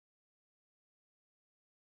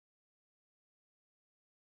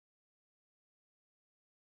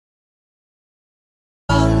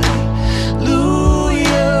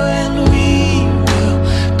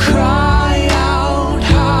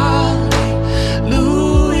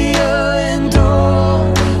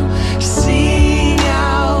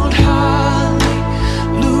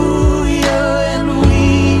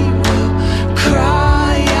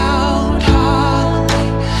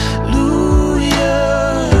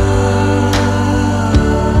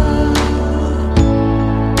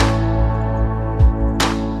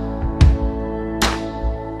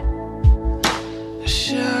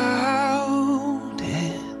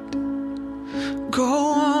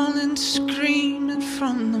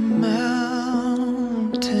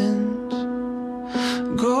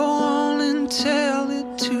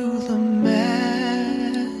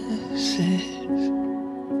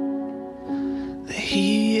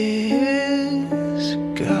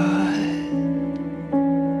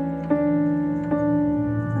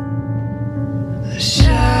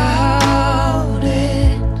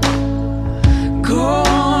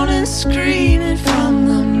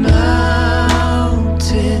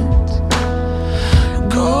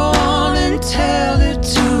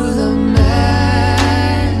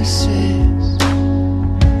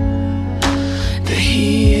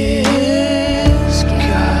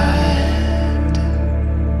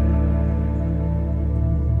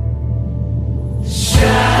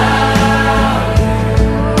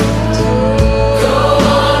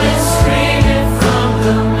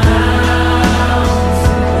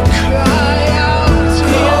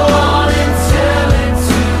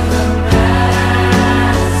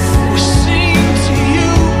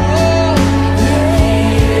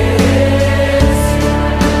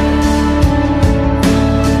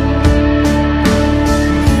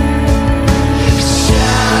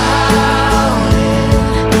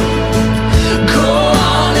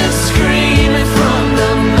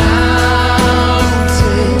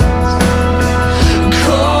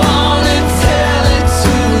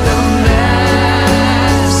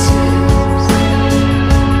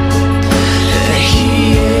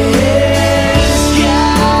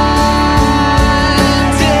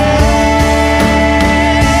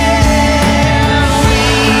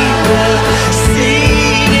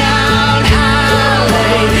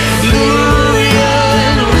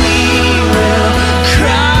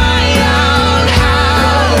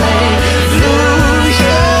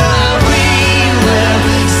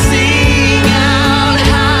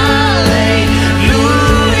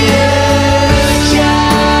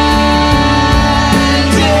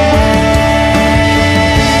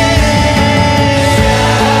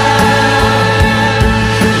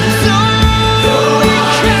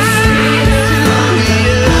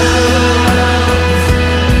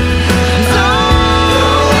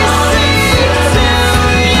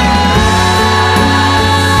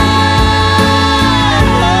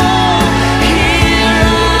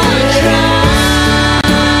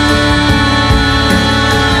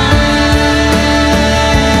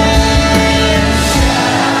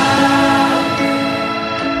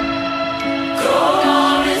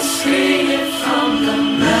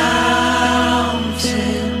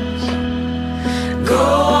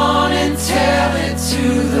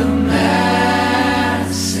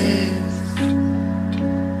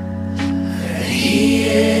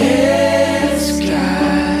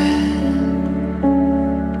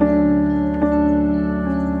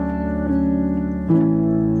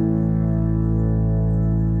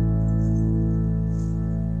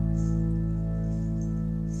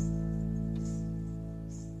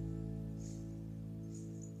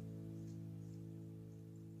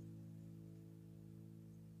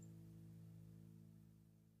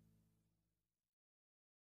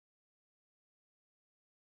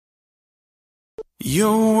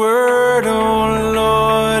Your word, oh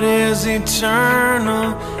Lord, is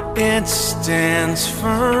eternal, it stands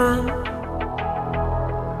firm.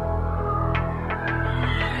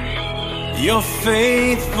 Your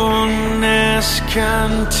faithfulness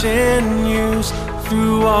continues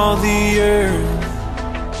through all the earth.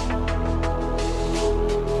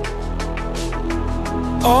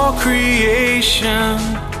 All creation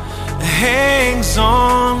hangs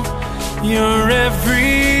on your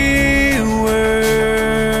every word.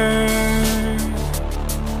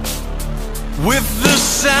 With the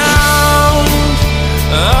sound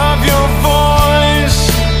of your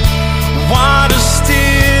voice, water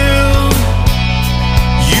still,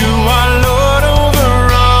 you are Lord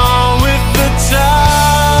over all. With the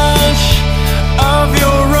touch of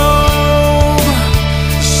your robe,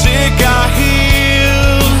 sick are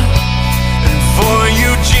healed, and for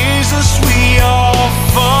you, Jesus, we all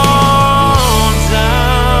fall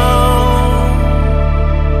down.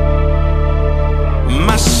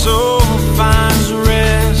 My soul finds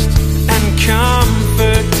rest and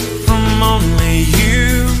comfort from only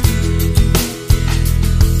you.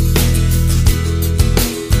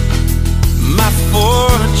 My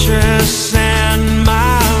fortress and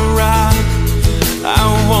my rock, I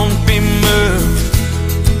won't be moved.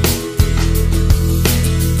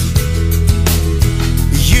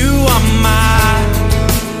 You are my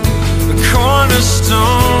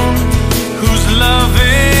cornerstone, whose love endures.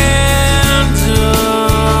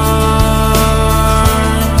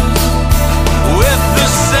 With the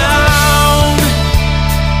sound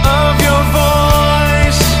of your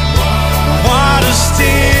voice, water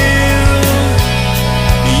still,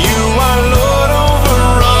 you are Lord over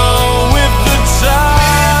all. With the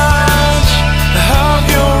touch of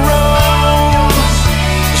your robe,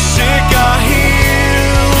 sick are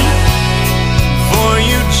healed, for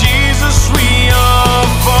you, Jesus, we all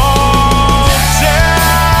fall down.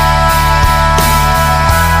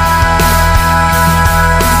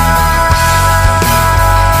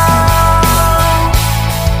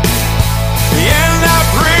 And I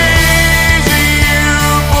praise you,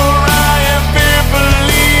 for I am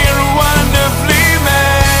fearfully and wonderfully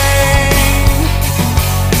made.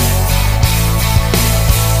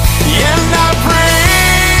 And I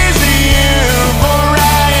praise you, for I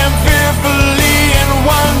am fearfully and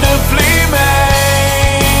wonderfully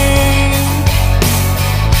made.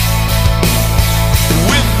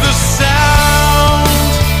 With the sound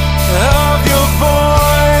of your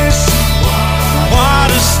voice,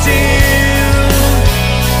 water still,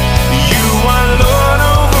 you are Lord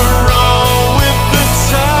over all. With the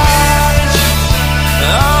touch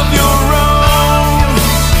of your robe,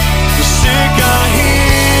 the sick are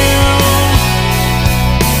healed.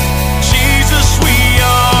 Jesus, we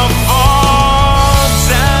all fall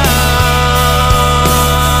down.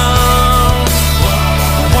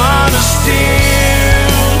 Water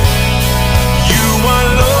still, you are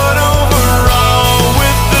Lord over all.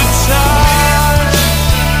 With the touch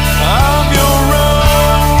of your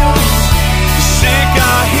robe, the sick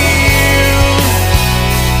are healed.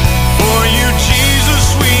 For you, Jesus,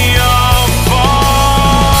 we all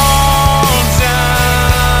fall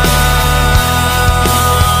down.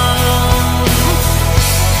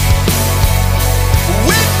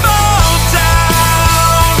 We fall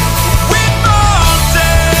down. We fall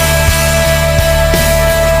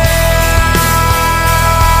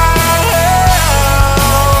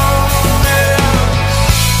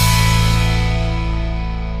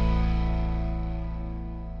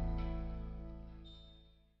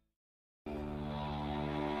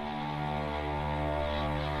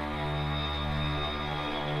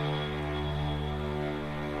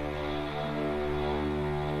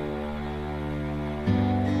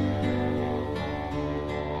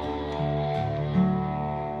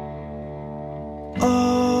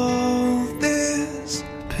all this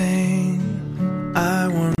pain, I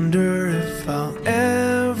wonder if I'll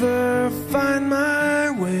ever find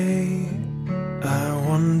my way. I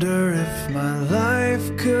wonder if my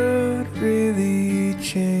life could really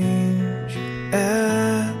change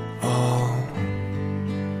at all.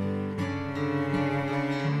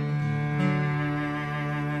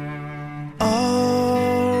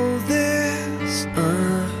 All this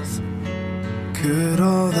earth, could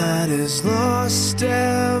all that is lost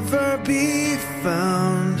ever be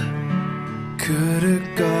found? Could a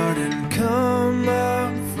garden come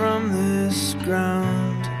up from this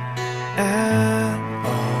ground at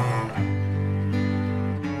all?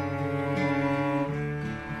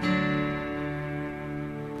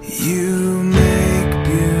 You make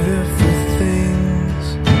beautiful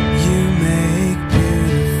things, you make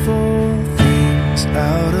beautiful things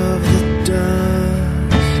out of the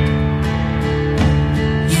dust.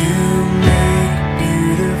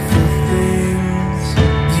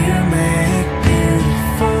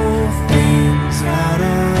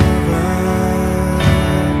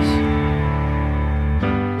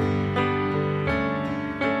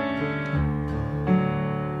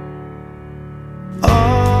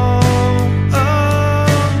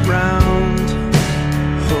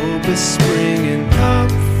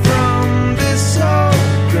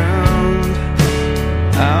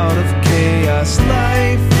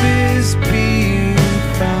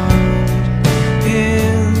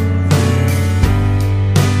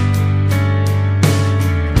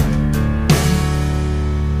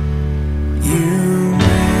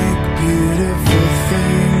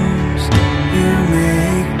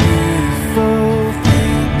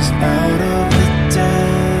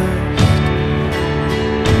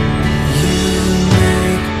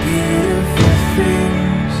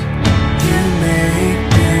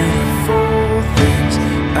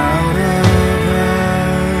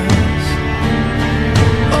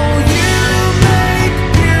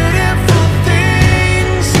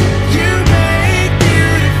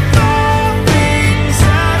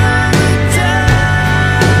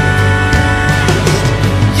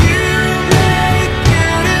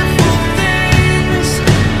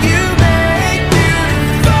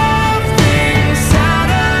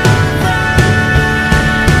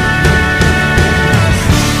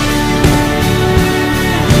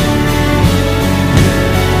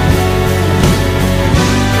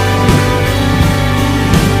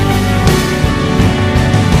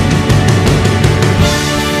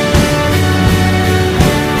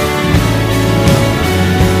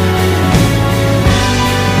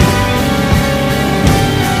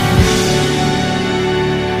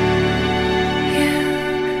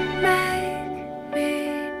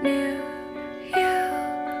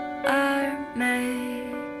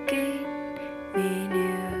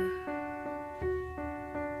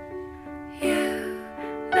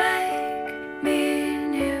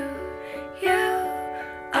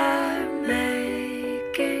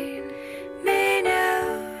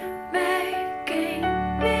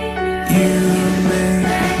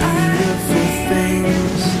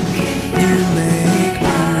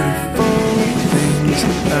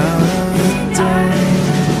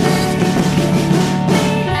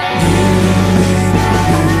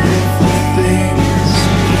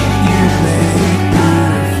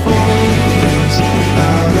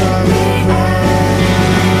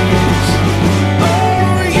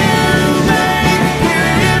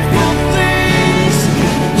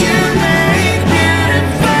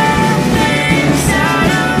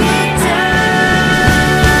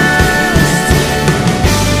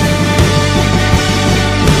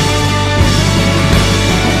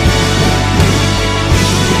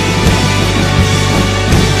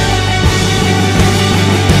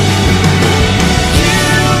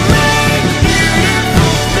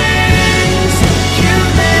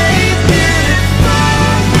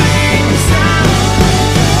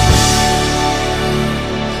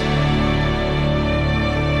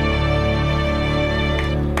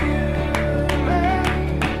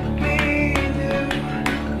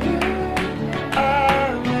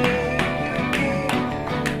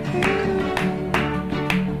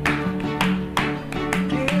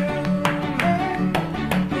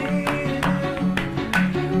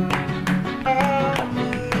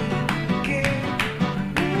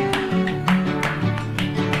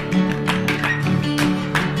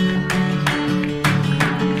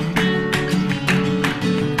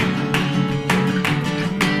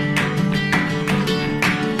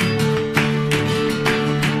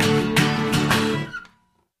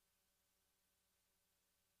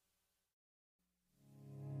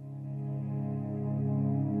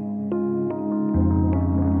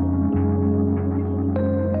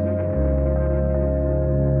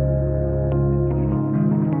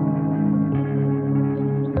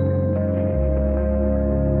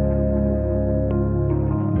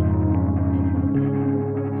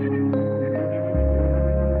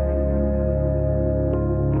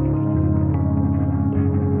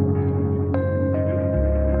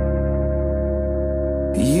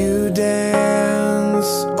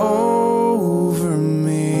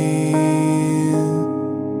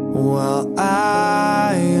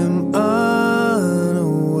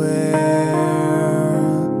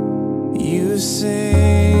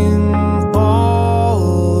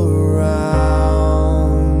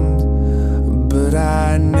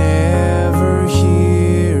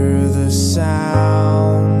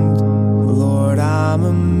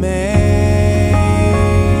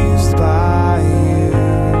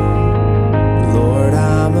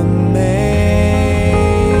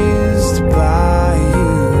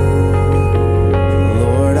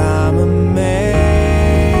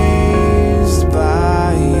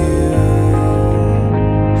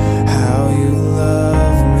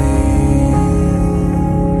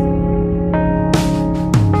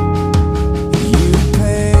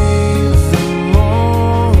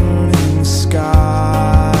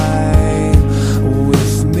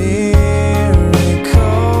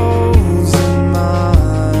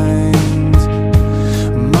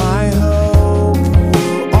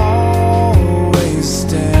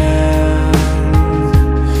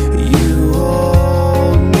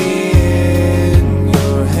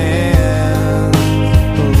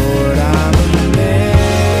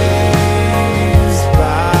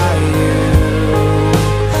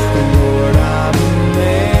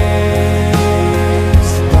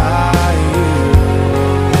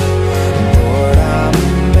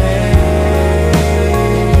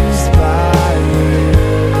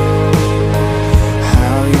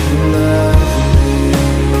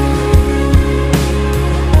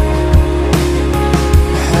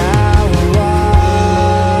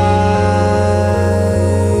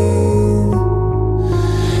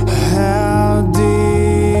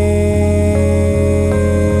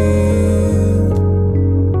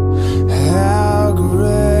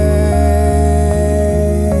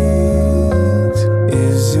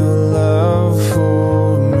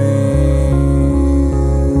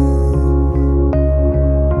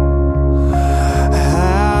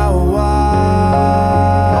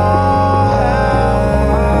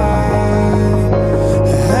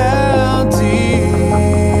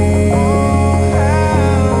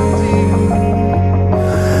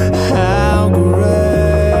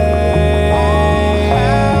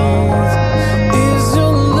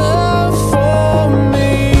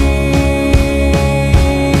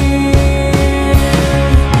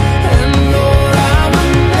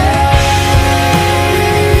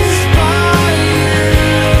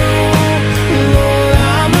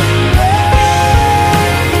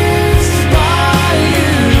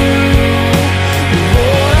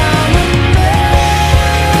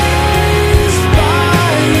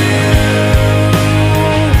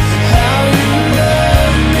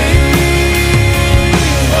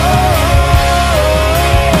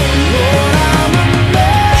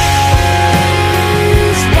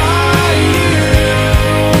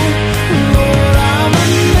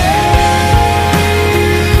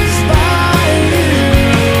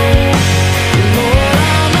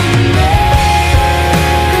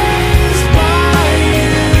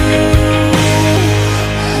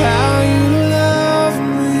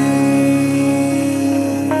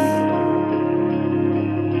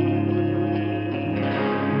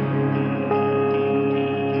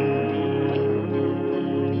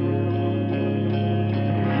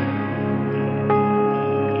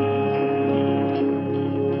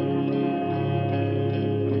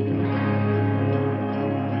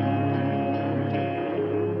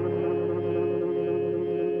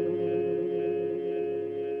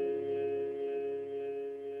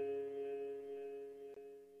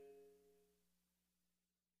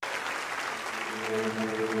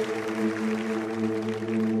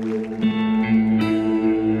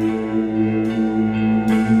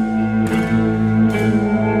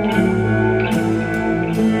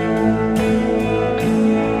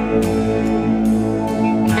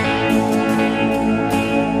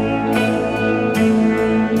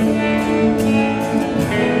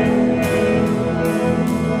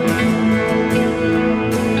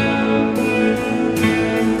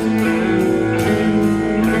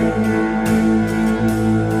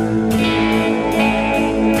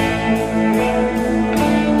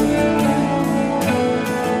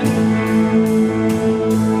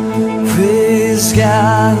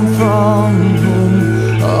 God from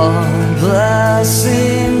whom all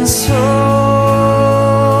blessings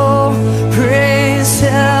flow. Praise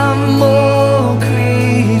Him, all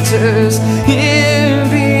creatures here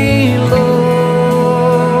below.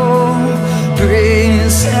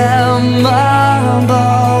 Praise Him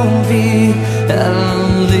above the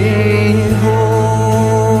heavenly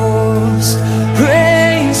host.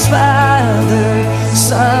 Praise Father,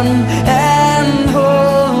 Son, and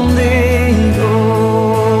Holy Ghost.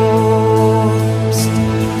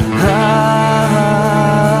 Amen.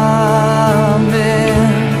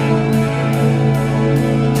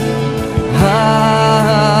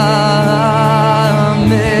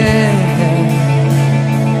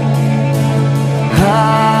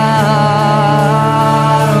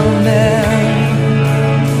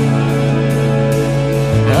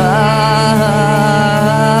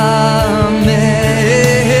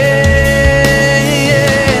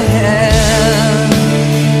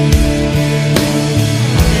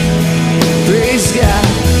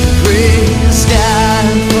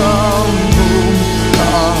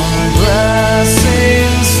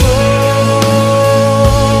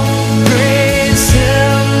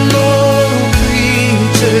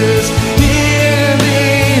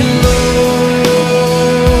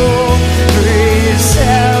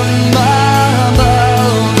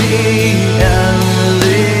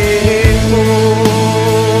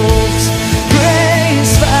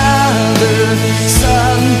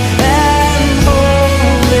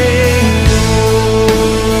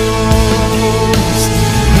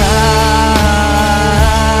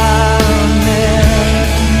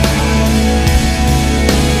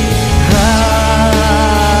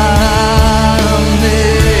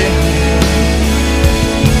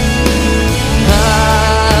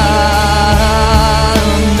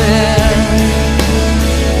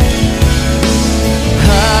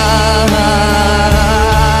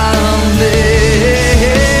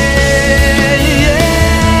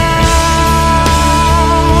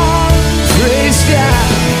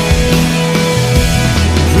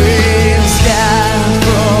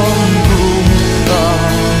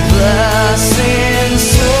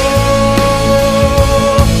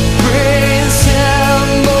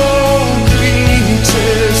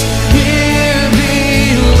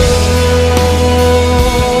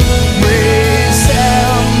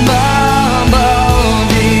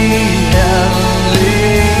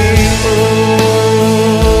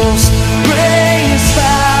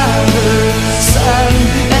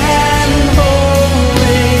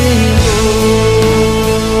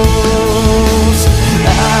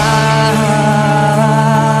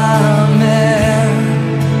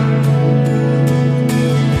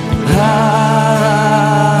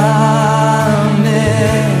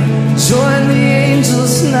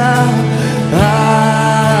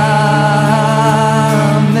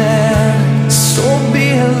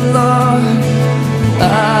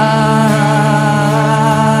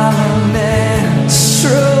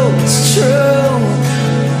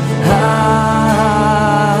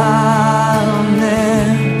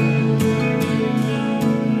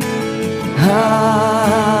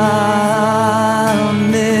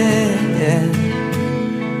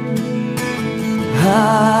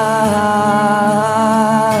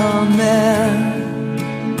 Amen.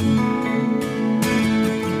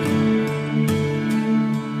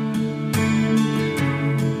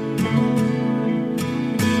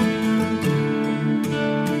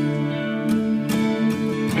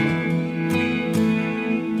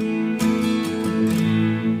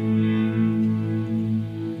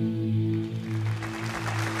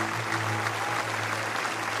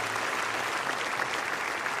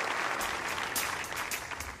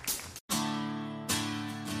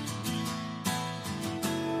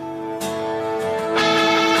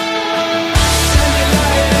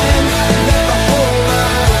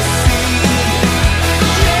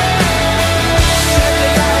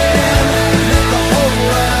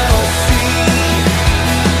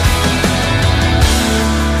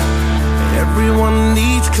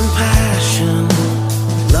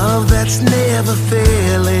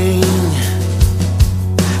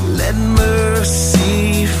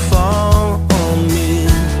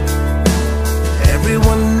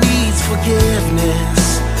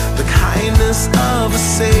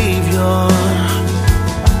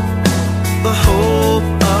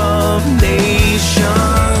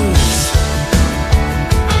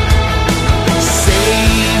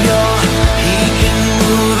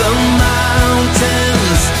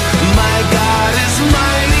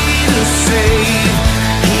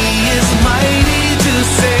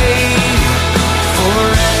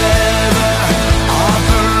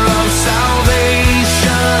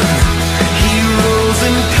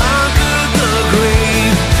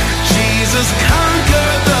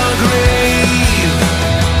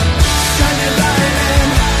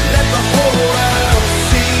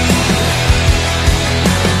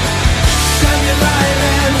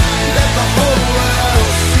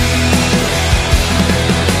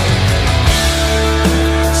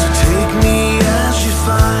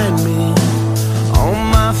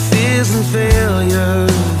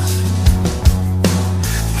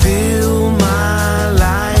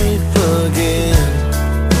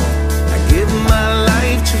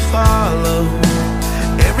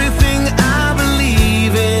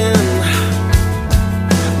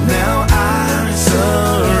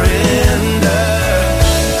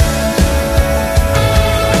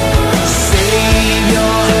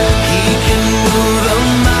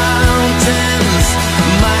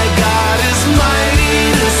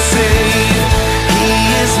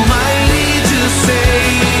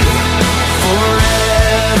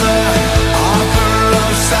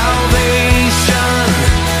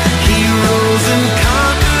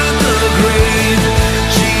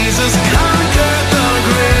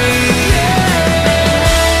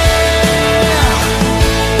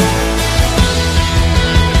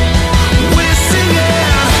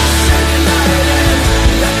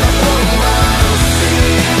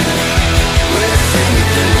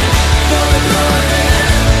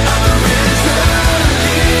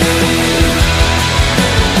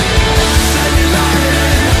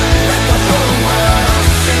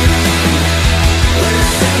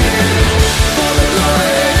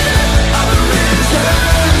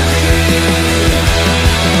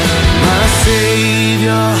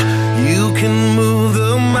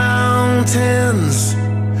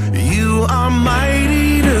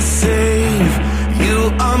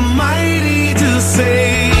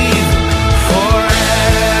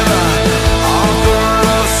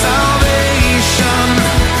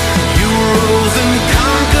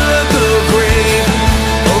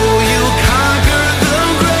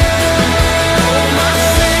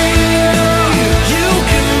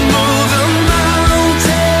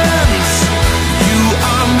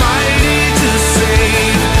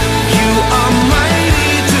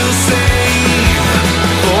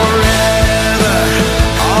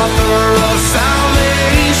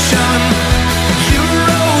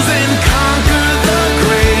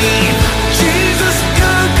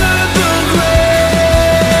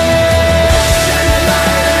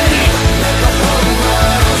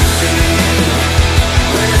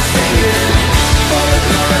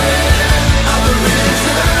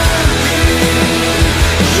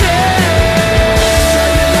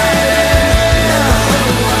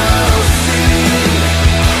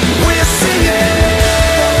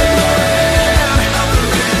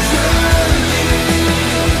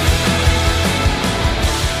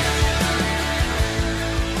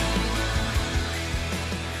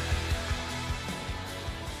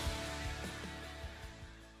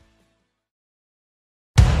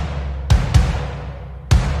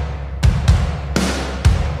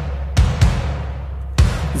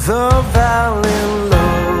 the valley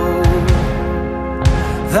low.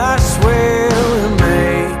 That's where we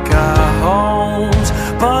make our homes.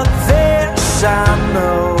 But this I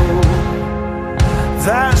know,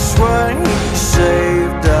 that's what He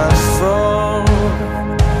saved us for.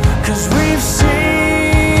 'Cause we've seen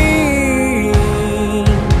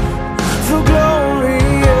the glory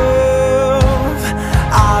of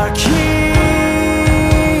our King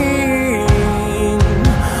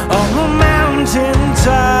on the mountaintop.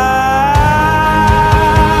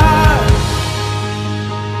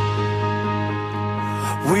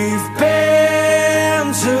 We've been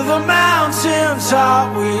to the mountaintop,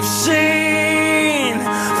 we've seen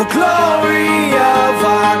the glory of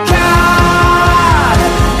our God.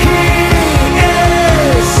 He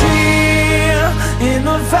is here in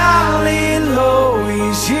the valley low.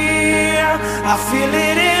 He's here, I feel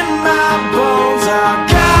it in my bones. Our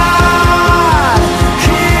God,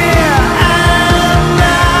 here and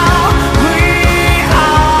now. We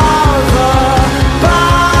are the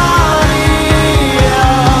body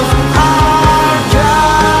of our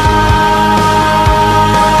God.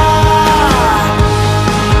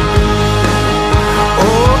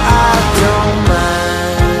 Oh, I don't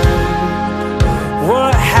mind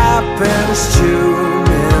what happens to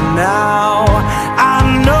me now. I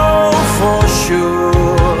know for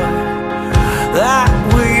sure that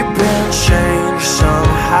we've been changed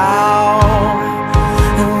somehow,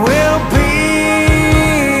 and we'll be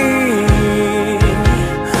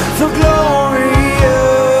the glory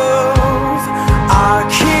of our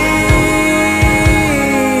King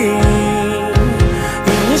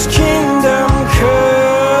in His kingdom come.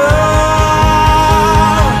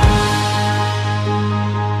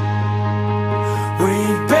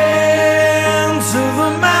 We've been to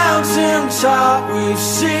the mountaintop, we've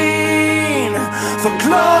seen the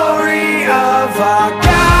glory of our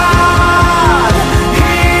God.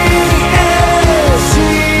 He is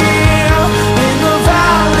here in the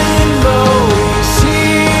valley low. He's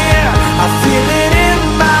here, I feel it in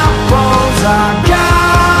my bones. Our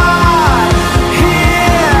God,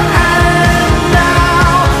 here and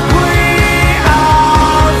now. We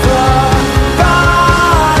are the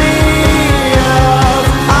body of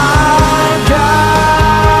our God.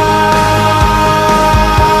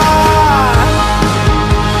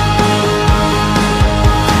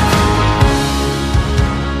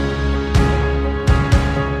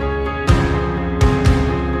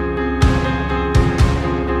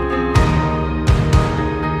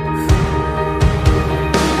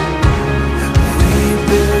 We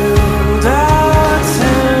build our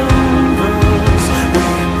temples, we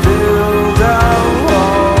build our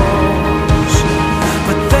walls,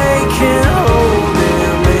 but they can't hold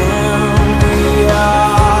Him in. We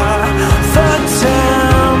are the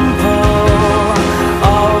temple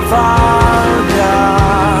of our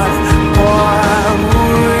God. Boy,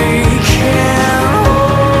 we can't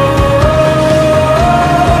hold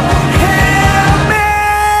Him in.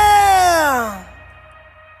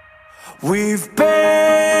 We've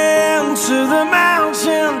been to the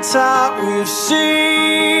mountaintop, we've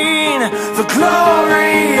seen the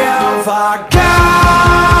glory of our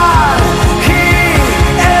God. He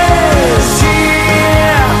is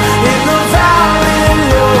here in the valley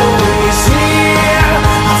low. He's here,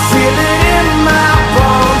 I feel it in my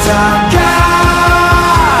bones. Our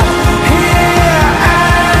God, here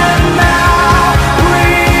and now. We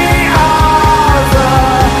are the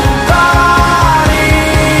body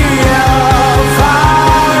of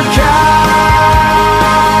our God.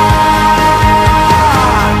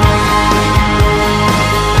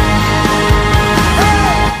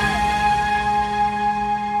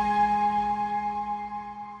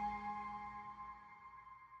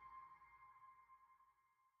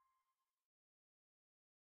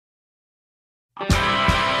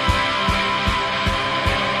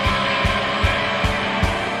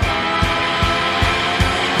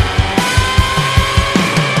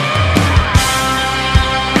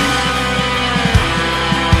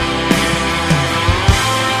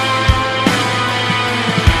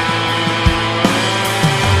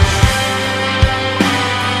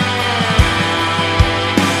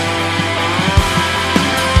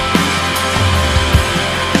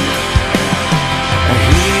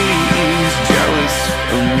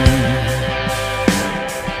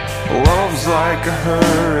 Like a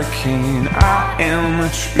hurricane, I am a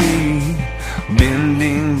tree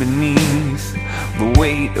bending beneath the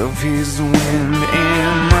weight of His wind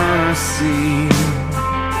and mercy.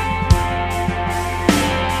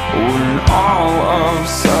 When all of a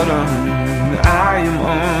sudden I am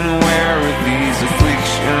unaware of these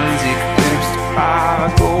afflictions eclipsed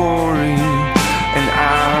by glory, and I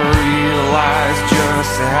realize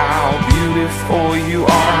just how beautiful you are,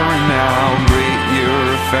 and how great your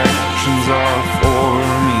affections are for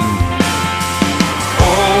me.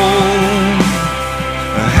 Oh,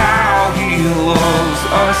 how he loves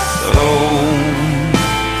us so.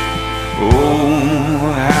 Oh,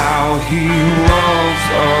 how he loves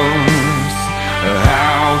us,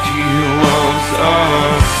 how he loves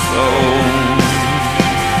us so.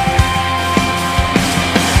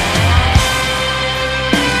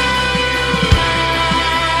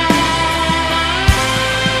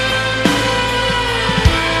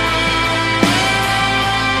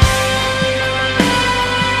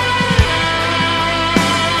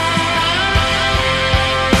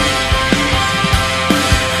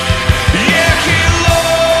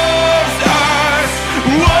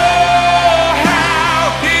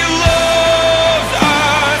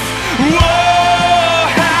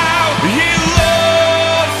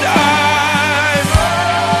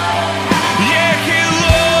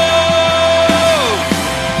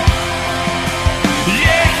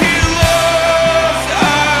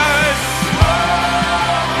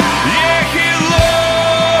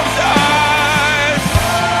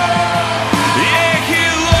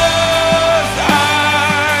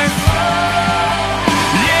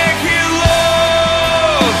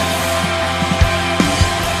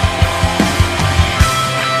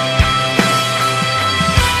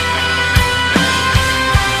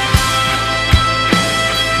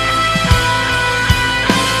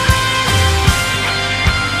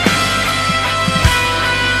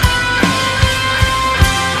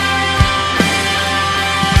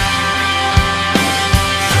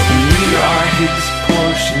 His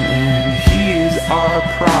portion and he is our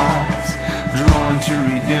prize, drawn to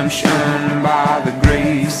redemption by the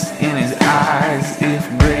grace in his eyes. If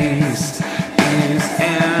grace is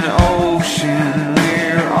an ocean,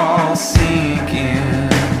 we're all sinking.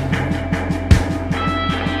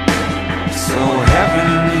 So heaven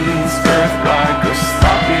meets earth like a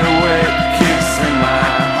sloppy wet kiss, and my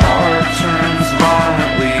heart turns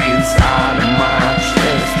violently inside of my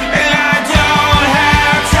chest. And I don't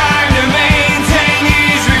have time to maintain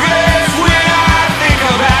these regrets when I think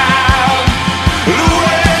about the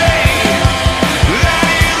way that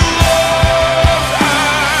he loves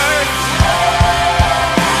us.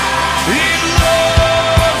 He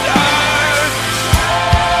loves us.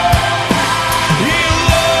 He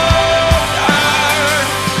loves us.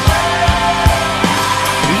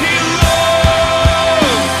 He loves.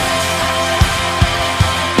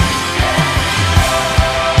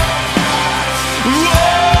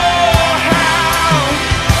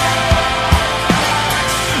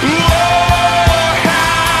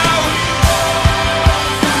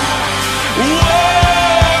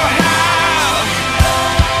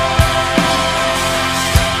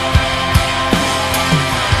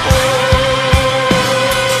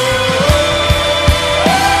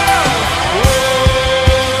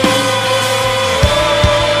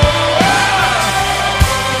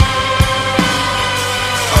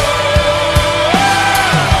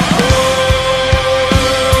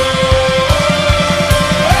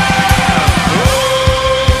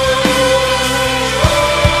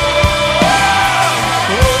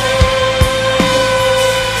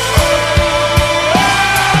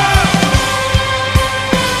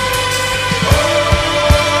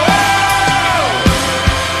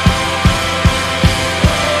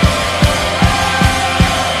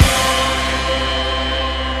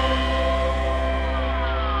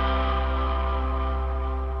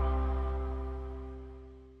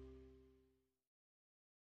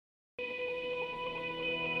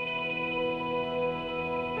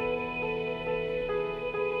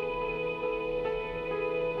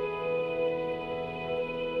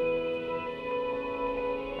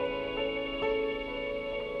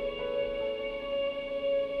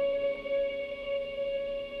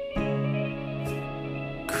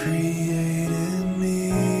 Create in me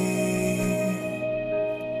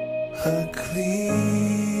a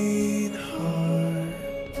clean heart,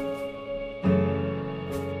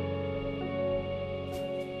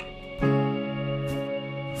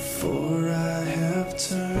 for I have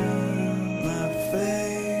turned my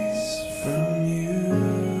face from you.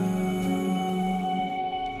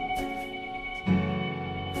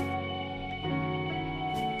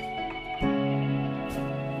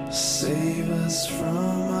 Save us from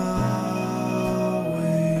our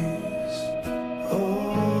ways,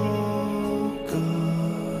 oh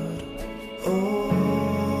God,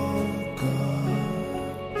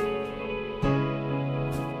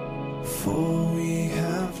 for we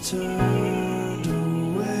have turned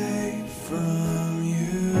away from you.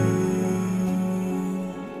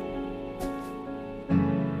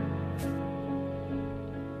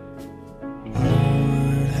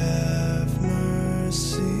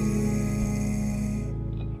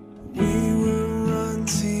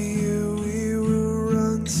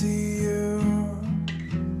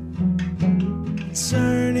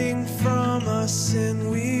 turning from our sin,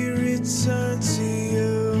 we return to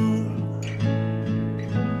you.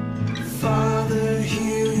 Father,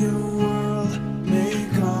 heal your world,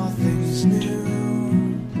 make all things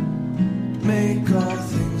new, make all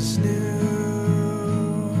things new.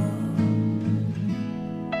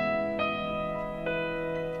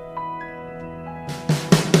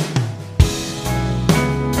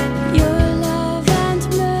 Your love and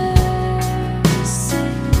mercy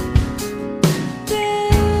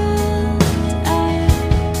build a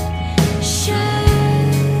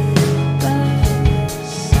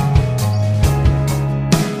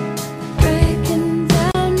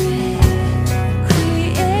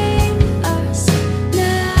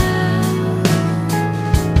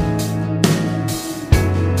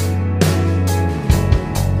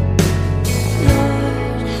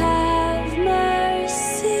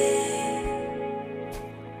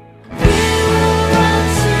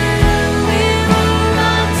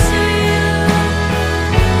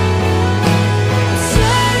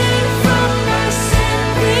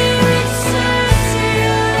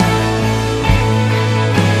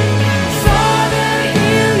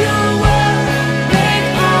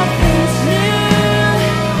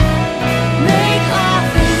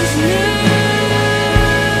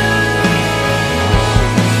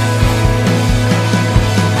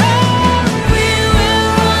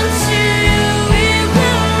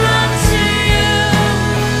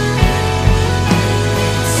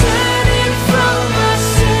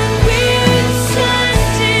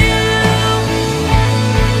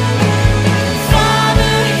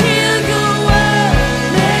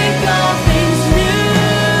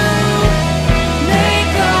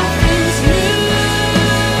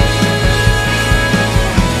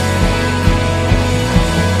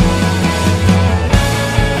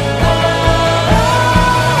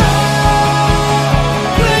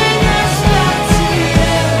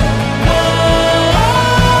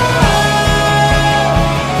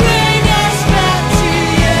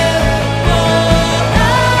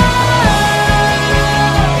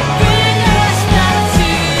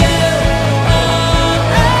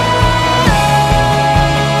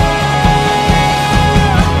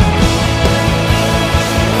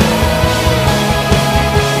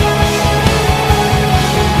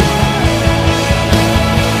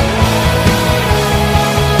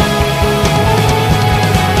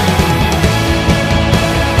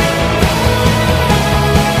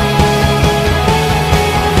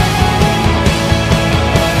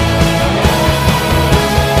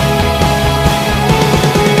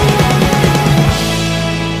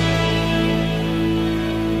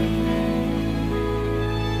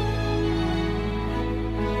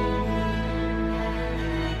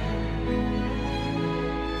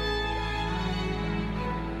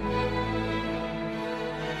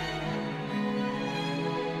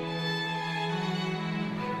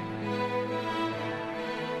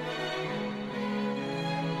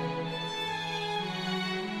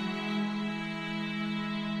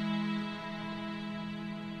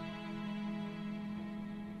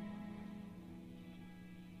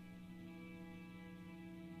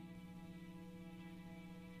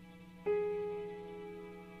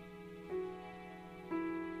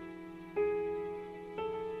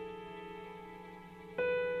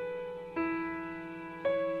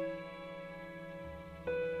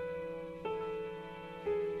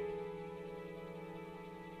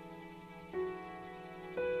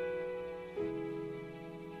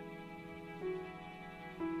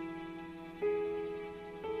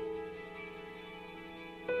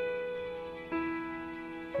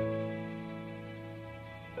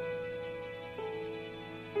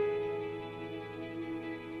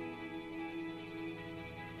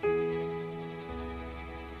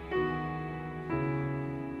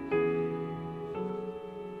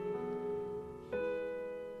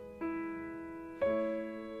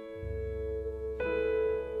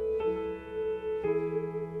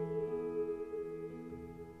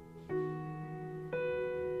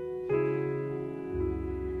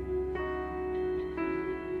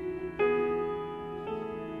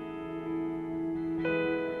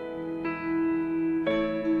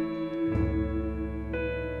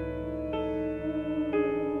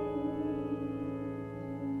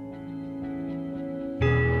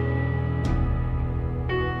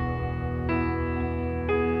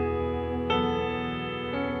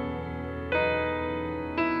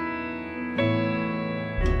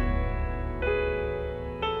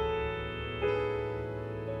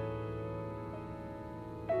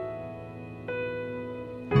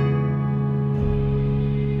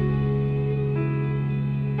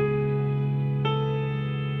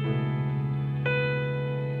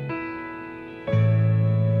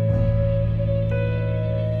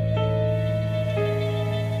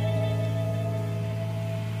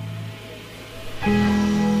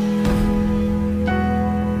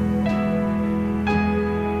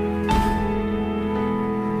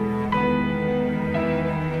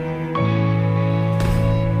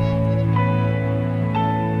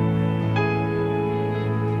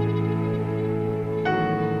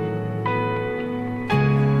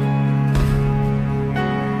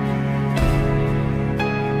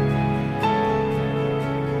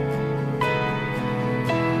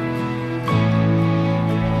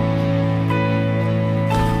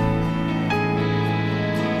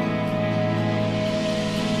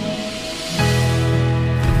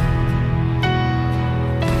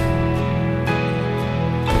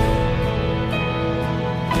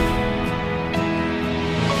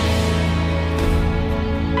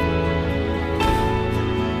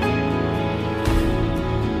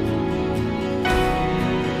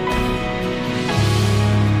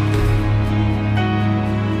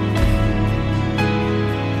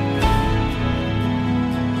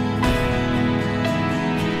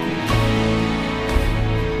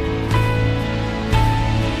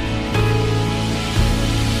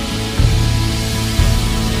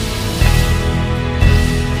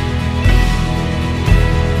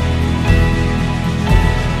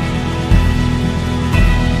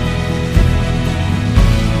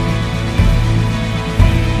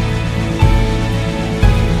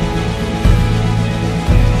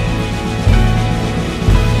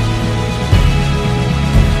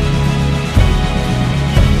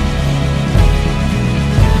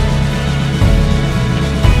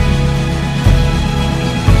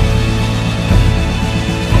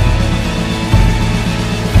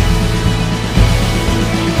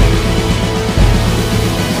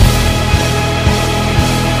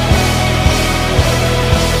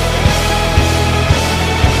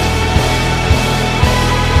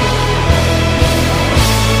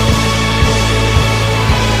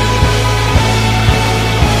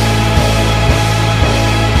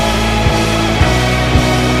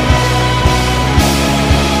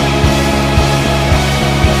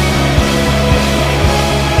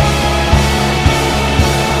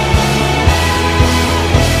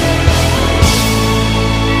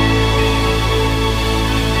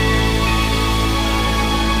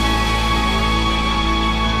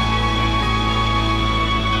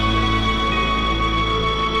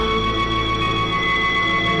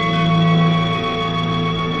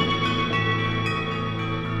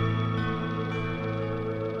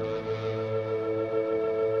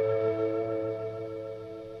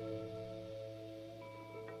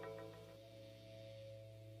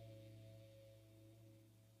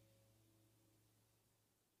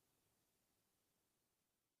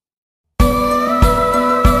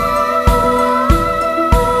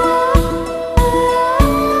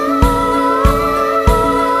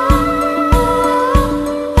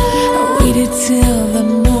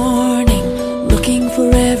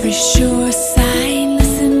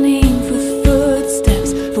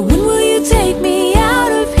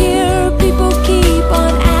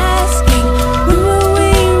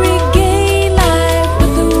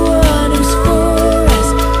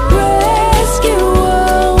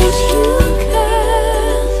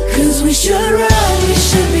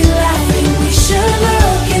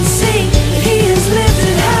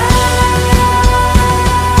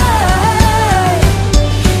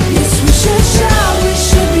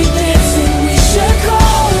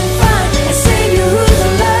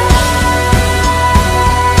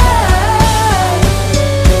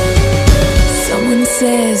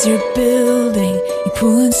as you're building, you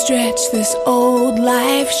pull and stretch this old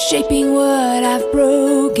life, shaping what I've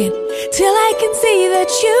broken, till I can see that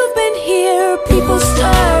you've been here. People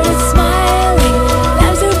started smiling,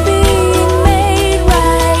 lives are being made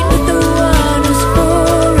right with the one who's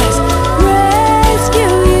for us.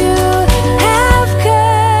 Rescue you have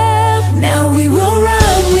come. Now we will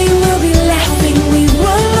run, we will be laughing, we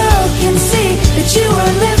will look and see that you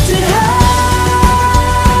are lifted high.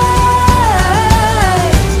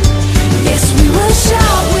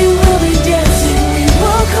 Shout, we will be dancing, we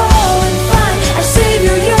will call and find our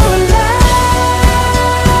Savior, you're alive.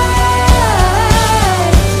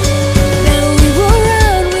 Now we will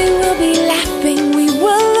run, we will be laughing, we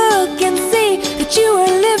will look and see that you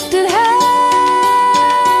are lifted high.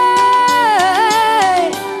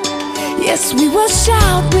 Yes, we will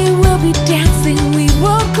shout, we will be dancing, we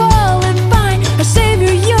will call and find our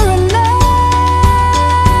Savior, you're alive.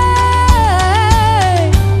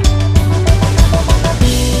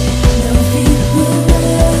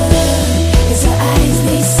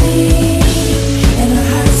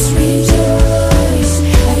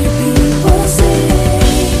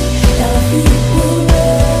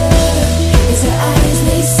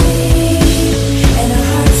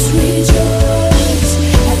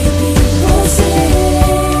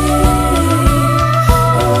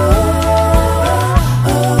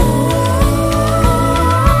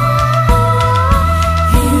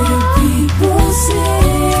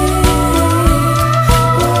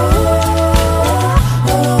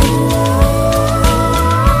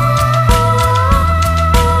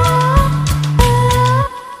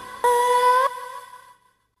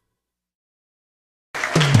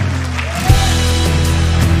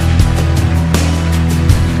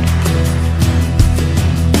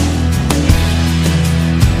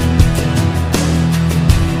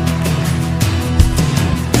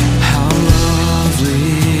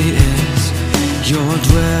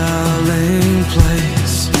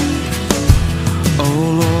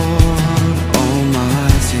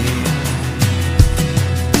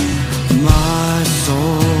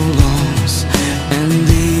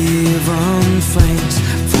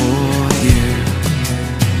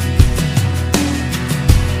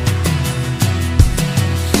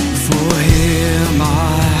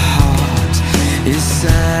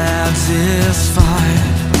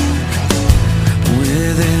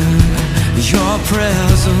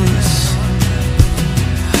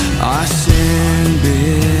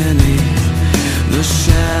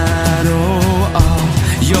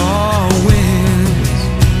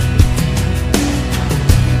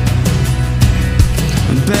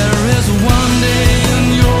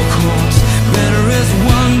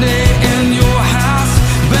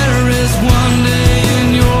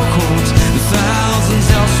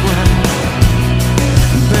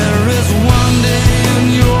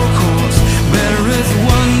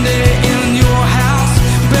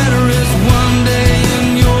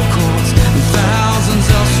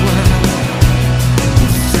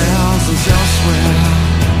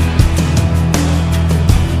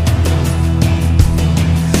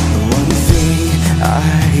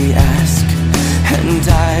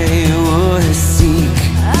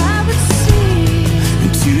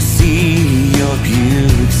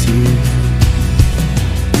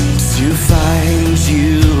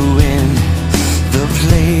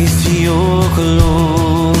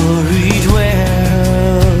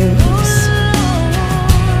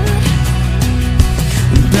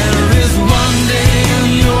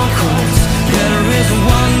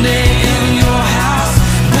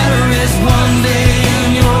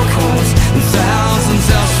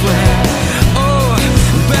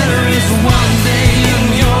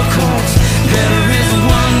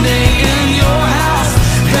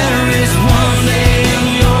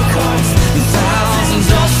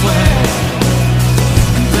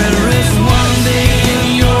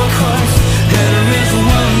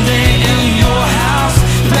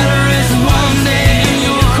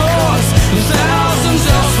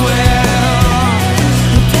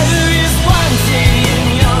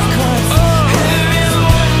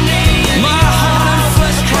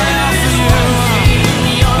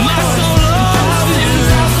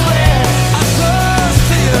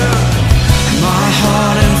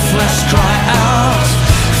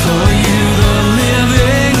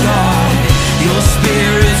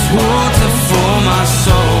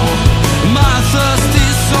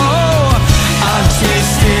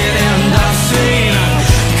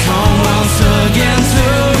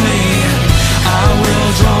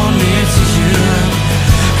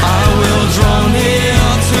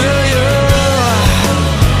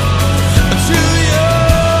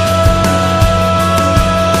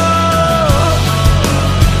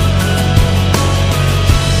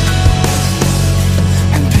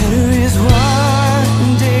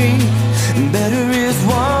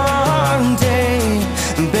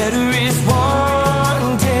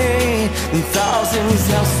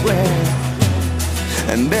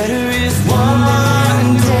 Better is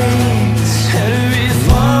one day. Better is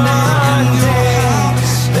one day.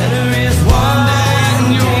 Better is one day in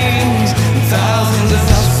your homes and thousands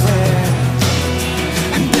elsewhere.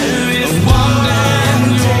 Better is one day in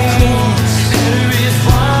your homes. Better is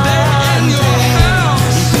one day in your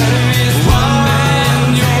house. Better is one day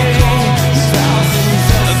in your homes and thousands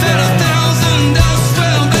elsewhere. A thousand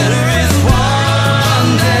elsewhere. Better is one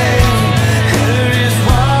day. Better is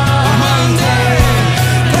one day.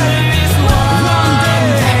 Better is one day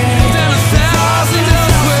than a thousand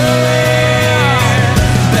elsewhere.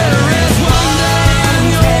 Better is one day in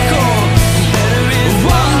your court. Better is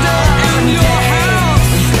one day in your house.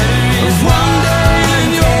 Better is one day in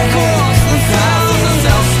your court than thousands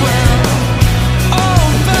elsewhere. Oh,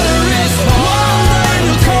 better is one day in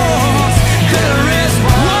your court. Better is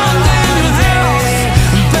one day in your house.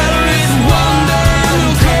 Better is one day in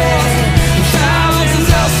your court than thousands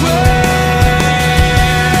elsewhere.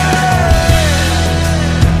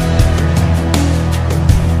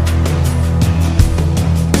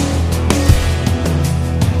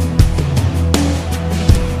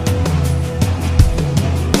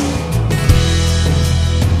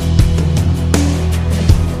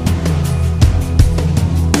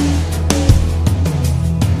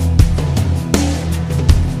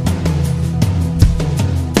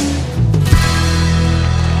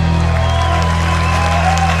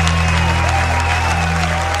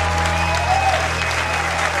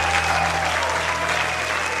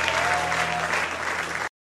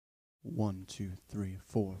 One, two, three,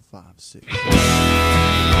 4, 5, 6.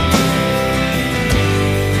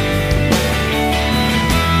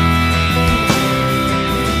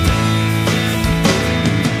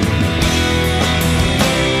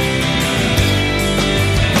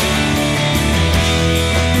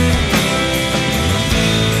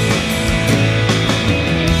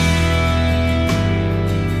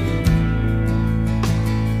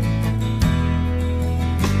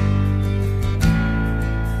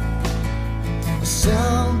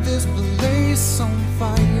 Set this place on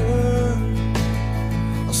fire.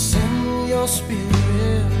 Send your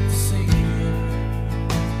spirit, Savior.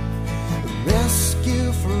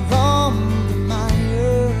 Rescue from the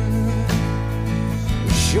mire.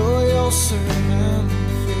 Show your servant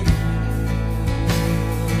favor.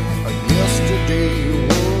 Yesterday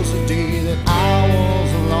was a day that I was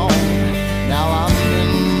alone. Now I'm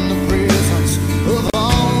in the presence of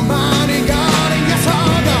Almighty God. And yes,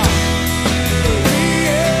 our God.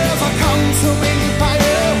 Consuming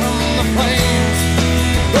fire from the flames,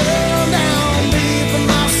 burn down deep in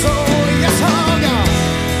my soul. Yes, our God,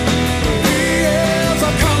 He is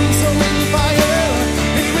a consuming fire.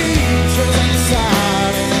 He reaches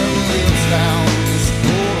inside and lives down this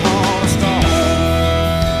cold heart of stone.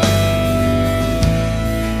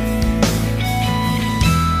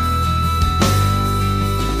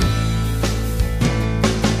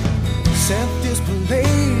 Set this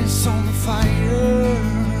place on fire.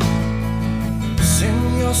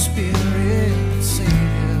 Send your spirit,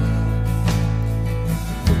 Savior.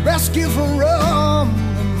 Rescue from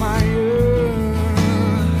the mire.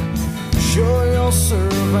 Show your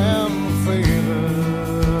servant favor.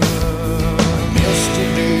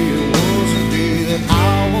 Yesterday was a day that I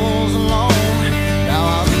was alone. Now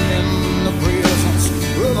I'm in the presence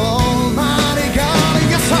of Almighty God.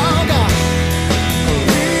 Yes, our God,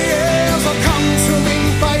 He is a consuming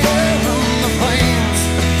fire from the flames.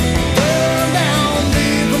 Burn down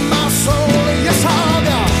deep in my soul. Yes, our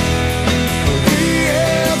God, He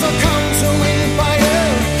is a consuming fire.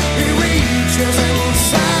 He reaches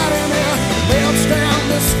inside and melts down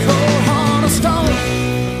this cold heart of stone.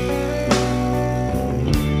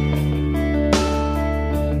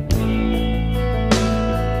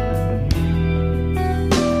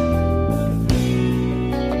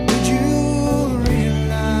 Did you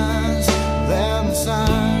realize that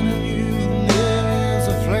inside of you there is a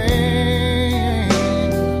flame?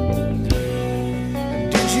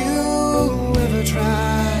 Did you ever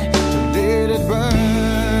try to let it burn?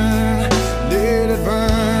 Let it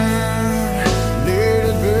burn, let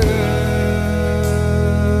it burn.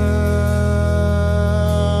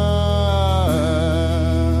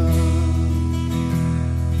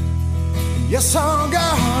 Yes, our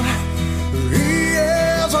God, He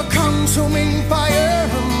is a consuming fire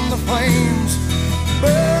from the flames.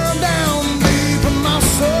 Burn down deep in my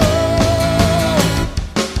soul.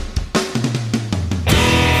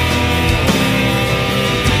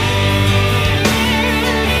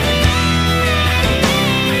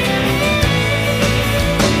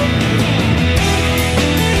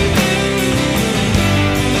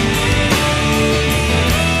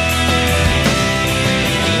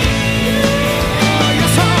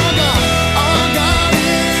 Yes,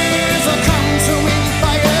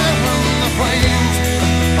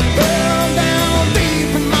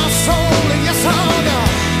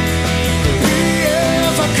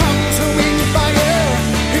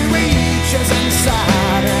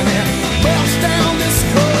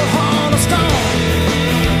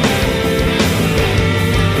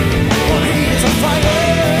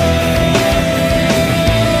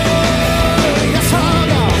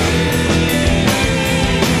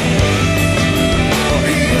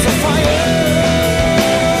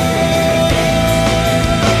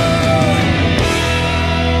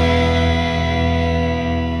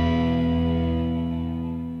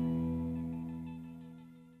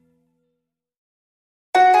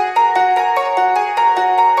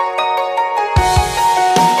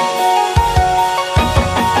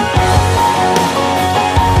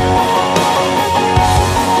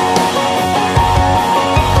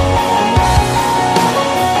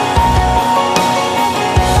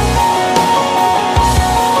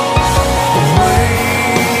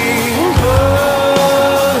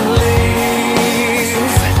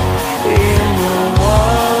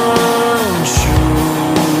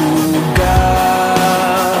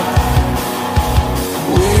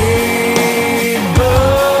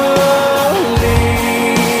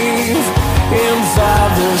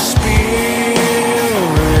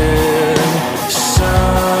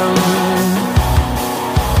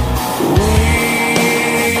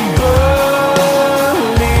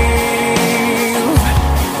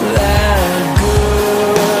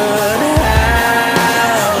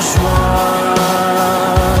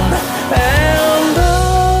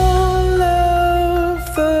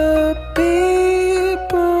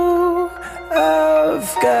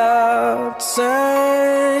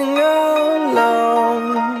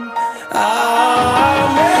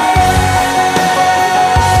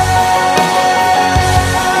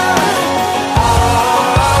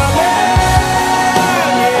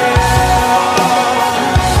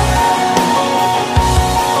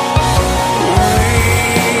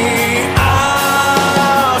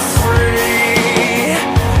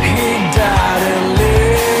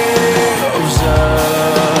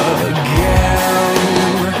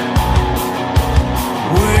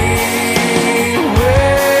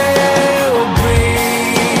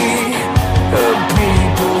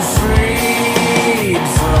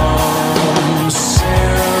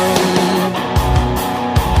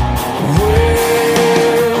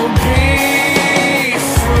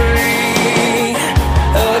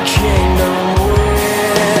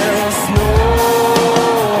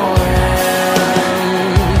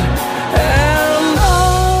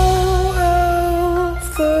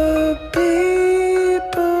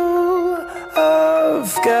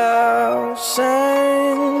 of God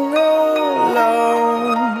sang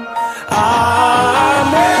alone.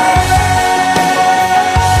 Amen.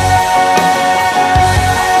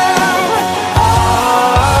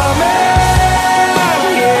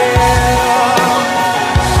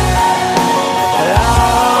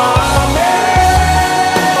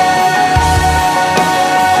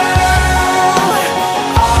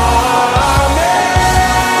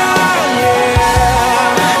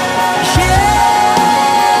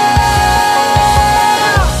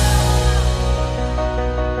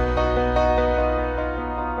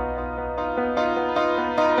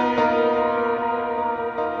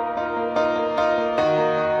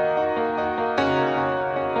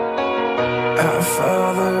 Our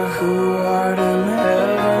Father who art in